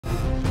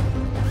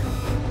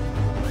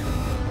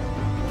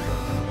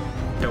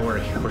Don't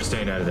worry, we're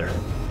staying out of there.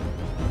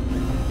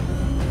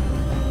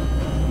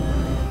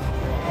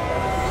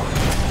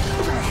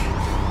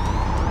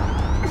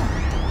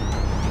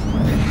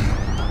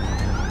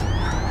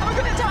 I'm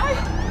gonna die!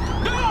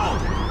 No!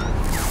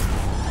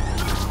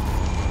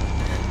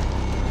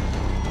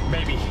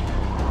 Maybe.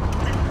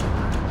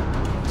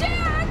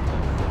 Jack!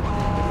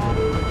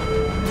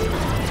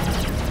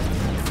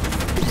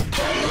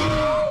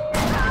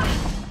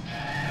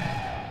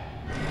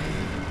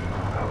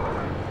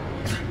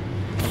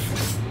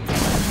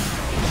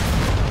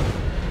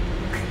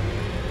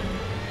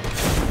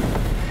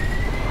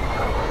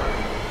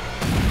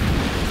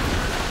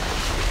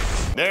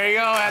 There you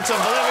go. That's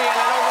Oblivion. It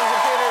opens the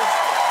theaters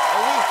a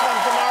week from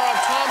tomorrow.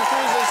 Tom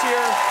Cruise is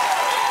here.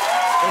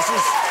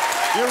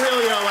 You're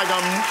really like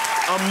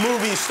a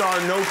movie star,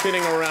 no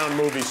kidding around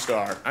movie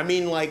star. I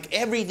mean, like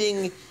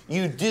everything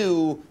you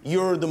do,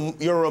 you're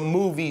a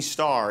movie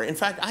star. In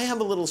fact, I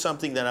have a little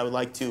something that I would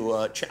like to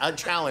a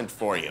challenge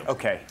for you.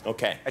 Okay.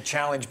 Okay. A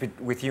challenge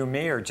with you and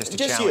me, or just a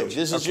just challenge? you.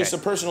 This is just a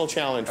personal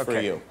challenge for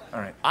you.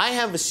 All right. I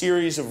have a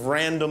series of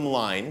random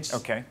lines.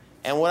 Okay.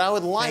 And what I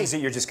would like... Things that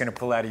you're just going to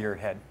pull out of your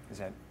head, is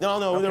that... No,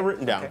 okay. they're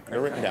written down. Okay.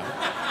 They're written down.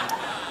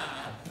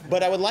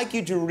 But I would like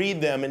you to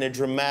read them in a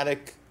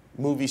dramatic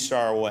movie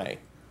star way.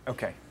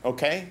 Okay.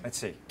 Okay? Let's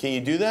see. Can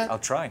you do that? I'll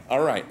try.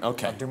 All right,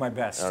 okay. I'll do my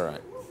best. All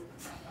right.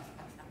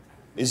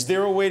 Is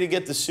there a way to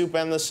get the soup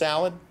and the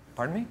salad?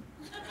 Pardon me?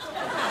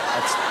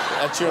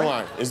 That's your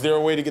line. Is there a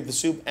way to get the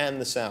soup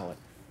and the salad?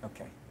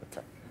 Okay.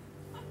 Okay.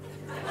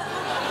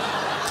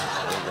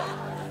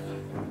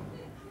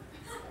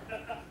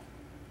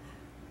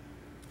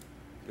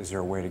 Is there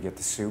a way to get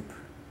the soup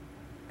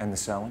and the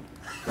salad?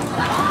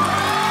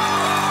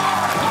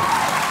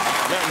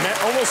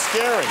 Almost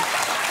scary.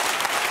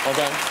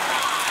 Okay.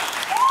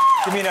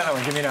 Give me another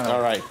one. Give me another one.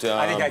 All right.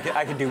 I think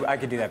I could do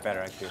that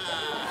better. I could do it better.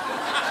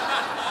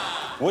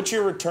 What's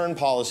your return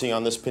policy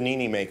on this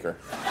panini maker?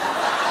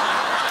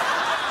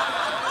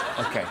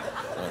 Okay.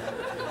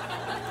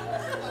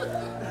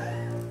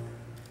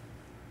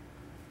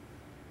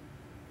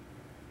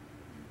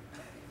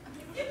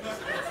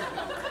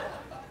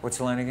 What's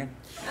the line again?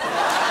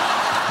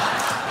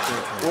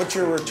 What's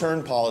your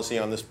return policy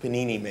on this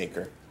panini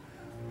maker?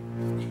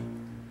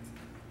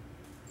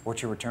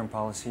 What's your return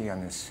policy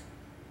on this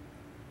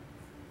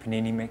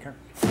panini maker?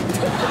 Okay.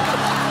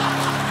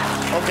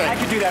 I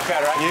could do that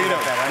better.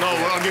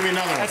 I'll give you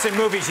another one. That's in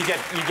movies. You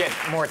get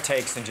more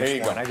takes than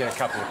just one. Go. I get a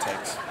couple of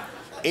takes.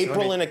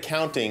 April in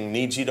accounting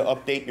needs you to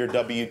update your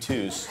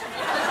W-2s.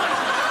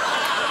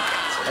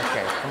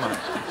 Okay, come on.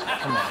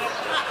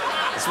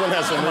 This one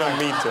has some real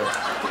meat to it.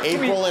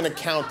 April in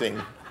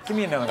accounting. Give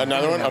me another one.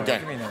 Another one? Okay.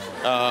 Give me another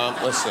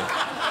one. Let's see.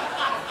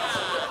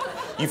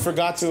 You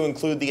forgot to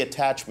include the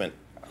attachment.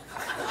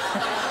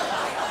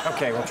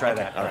 Okay, we'll try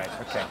that. All right.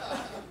 Okay.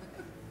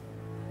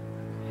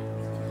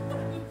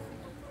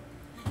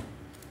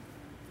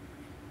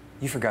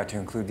 You forgot to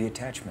include the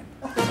attachment.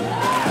 Nice.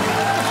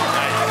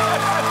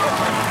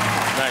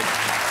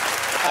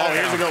 Oh,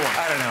 here's a good one.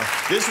 I don't know.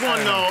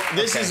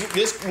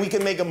 This one, we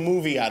can make a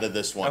movie out of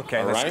this one.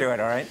 Okay, let's do it,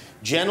 all right?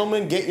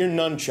 Gentlemen, get your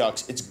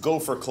nunchucks. It's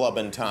gopher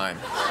clubbing time.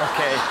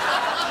 Okay.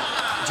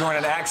 Do you want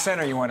an accent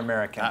or you want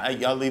American?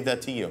 I'll leave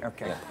that to you.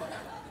 Okay.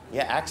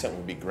 Yeah, accent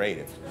would be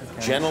great.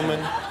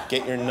 Gentlemen,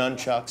 get your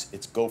nunchucks.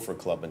 It's gopher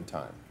clubbing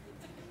time.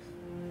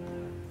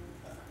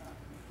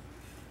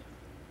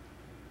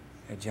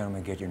 Hey,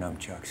 gentlemen, get your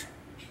nunchucks.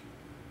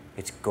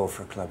 It's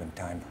gopher clubbing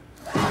time.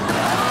 That's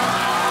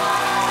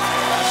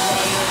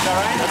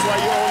why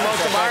you own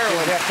most of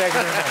Ireland. Thank you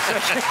very much.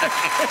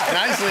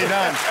 Nicely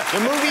done.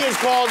 The movie is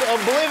called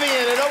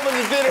Oblivion. It opens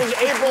in theaters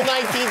April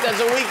 19th. That's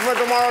a week from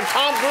tomorrow.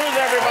 Tom Cruise,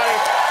 everybody.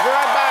 We're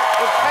right back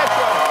with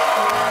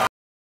Petra.